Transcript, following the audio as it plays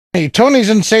Hey, Tony's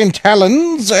in St.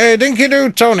 Helens.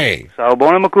 Dinky-doo, Tony.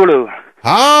 Sawubona Makulu.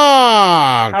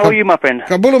 Ah! How are you, my friend?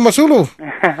 Kabulu Masulu.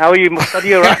 How are you,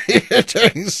 Scotty? All right?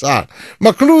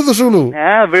 Makulu the Zulu.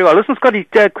 Yeah, very well. Listen, Scotty,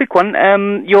 quick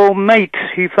one. Your mate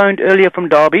who phoned earlier from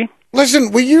Derby.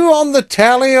 Listen, were you on the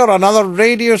telly or another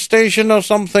radio station or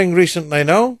something recently,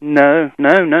 no? No,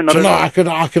 not at all.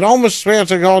 I could almost swear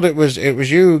to God it was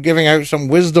you giving out some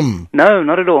wisdom. No,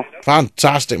 not at all.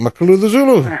 Fantastic. Makulu the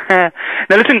Zulu.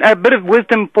 Now listen, a bit of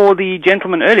wisdom for the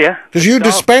gentleman earlier. Because you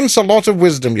dispense a lot of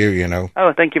wisdom, you know.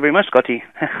 Oh, thank you very much, Scotty.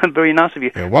 Very nice of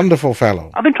you. You're a wonderful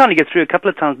fellow. I've been trying to get through a couple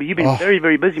of times, but you've been very,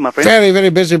 very busy, my friend. Very,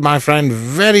 very busy, my friend.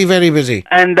 Very, very busy.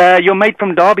 And your mate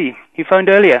from Derby, he phoned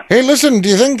earlier. Hey, listen, do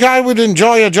you think I would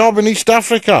enjoy a job in East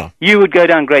Africa? You would go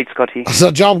down great, Scotty. There's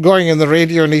a job going in the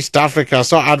radio in East Africa. I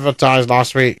saw it advertised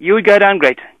last week. You would go down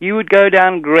great. You would go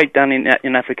down great down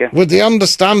in Africa. Would they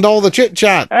understand all the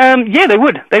chit-chat? Yeah, they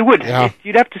would. They would. Yeah.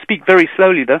 You'd have to speak very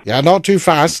slowly, though. Yeah, not too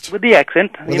fast. With the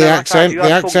accent. With the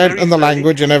accent and the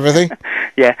language and everything.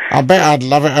 Yeah. I bet I'd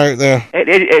love it out there.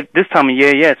 This time of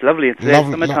year, yeah, it's lovely. It's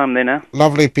summertime there now.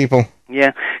 Lovely people.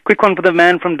 Yeah. Quick one for the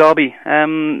man from Derby.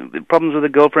 Problems with a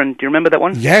girlfriend. Do you remember that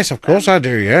one? Yes, of course I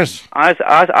do, yes.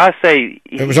 I say...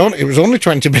 It was only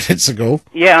 20 minutes ago.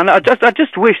 Yeah, and I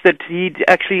just wish that he'd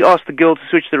actually asked the girl to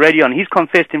switch the radio on. He's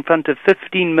confessed in front of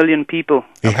 15 million people.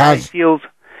 He has. He feels,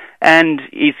 and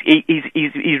he's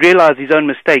realised his own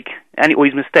mistake, or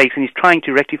his mistakes, and he's trying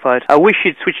to rectify it. I wish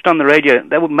he'd switched on the radio.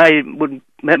 That would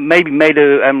maybe made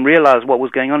her realise what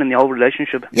was going on in the whole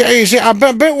relationship. Yeah, you see, I'm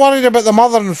a bit worried about the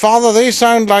mother and father. They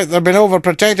sound like they've been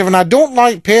overprotective, and I don't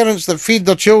like parents that feed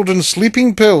their children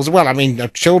sleeping pills. Well, I mean,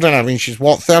 she's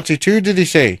what, 32, did he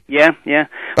say? Yeah.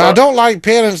 But I don't like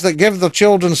parents that give their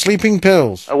children sleeping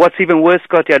pills. What's even worse,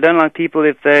 Scotty, I don't like people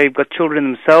if they've got children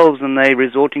themselves and they're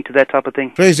resorting to that type of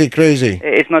thing. Crazy.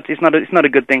 It's not a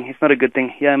good thing. It's not a good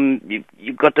thing.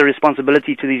 You've got the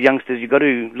responsibility to these youngsters. You've got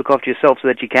to look after yourself so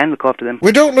that you can look after them.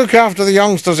 We don't look after the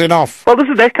youngsters enough. Well,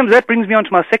 that brings me on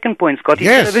to my second point, Scotty.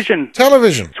 Yes.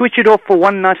 Television. Switch it off for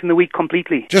one night in the week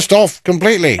completely. Just off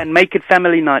completely. And make it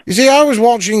family night. You see, I was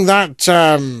watching that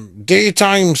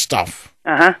daytime stuff.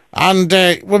 Uh-huh. And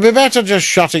it would be better just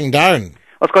shutting down.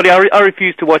 Well, Scotty, I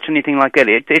refuse to watch anything like that.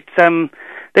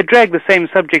 They drag the same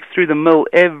subjects through the mill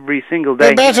every single day.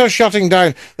 They're better shutting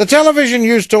down. The television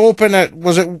used to open at,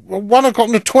 was it 1 o'clock?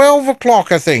 No, 12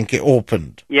 o'clock, I think it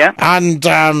opened. Yeah. And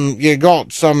you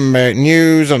got some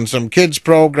news and some kids'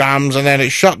 programs, and then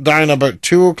it shut down about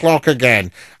 2 o'clock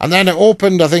again. And then it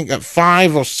opened, I think, at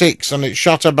 5 or 6, and it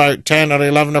shut about 10 or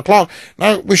 11 o'clock.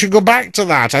 Now, we should go back to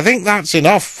that. I think that's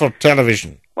enough for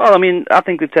television. Well, I mean, I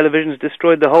think the television's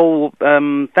destroyed the whole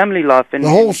family life. The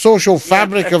whole social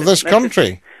fabric of this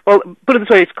country. Well, put it this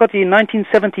way, Scotty, in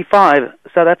 1975,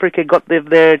 South Africa got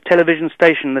their television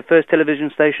station, the first television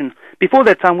station. Before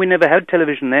that time, we never had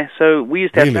television there, so we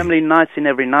used to have family nights in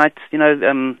every night,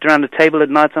 around the table at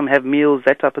night, some have meals,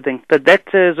 that type of thing. But that,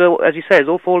 as you say, has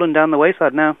all fallen down the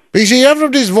wayside now. But you see,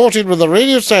 everybody's voted with the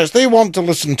radio sets. They want to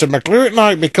listen to McClue at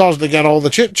night because they get all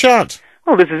the chit-chat.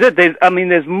 Well, this is it.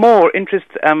 There's more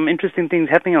interesting things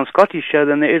happening on Scotty's show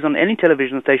than there is on any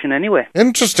television station anywhere.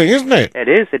 Interesting, isn't it? It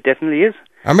is. It definitely is.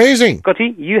 Amazing.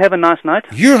 Scotty, you have a nice night.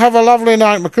 You have a lovely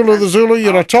night, Makulu the Zulu.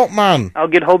 You're a top man. I'll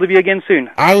get hold of you again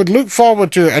soon. I would look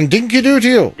forward to it. And dinky-doo to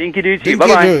you. Dinky-doo to you.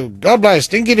 Bye-bye. God bless.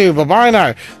 Dinky-doo. Bye-bye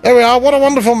now. There we are. What a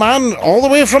wonderful man. All the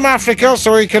way from Africa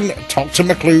so he can talk to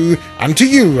McClue and to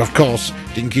you, of course.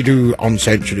 Dinky-doo on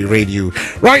Century Radio.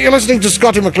 Right, you're listening to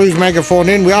Scottie McClue's Megaphone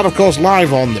In. We are, of course,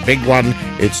 live on the big one.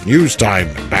 It's news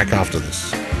time. Back after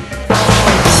this.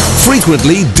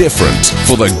 Frequently different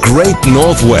for the Great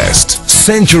Northwest.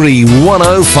 Century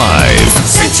 105.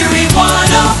 Century 105.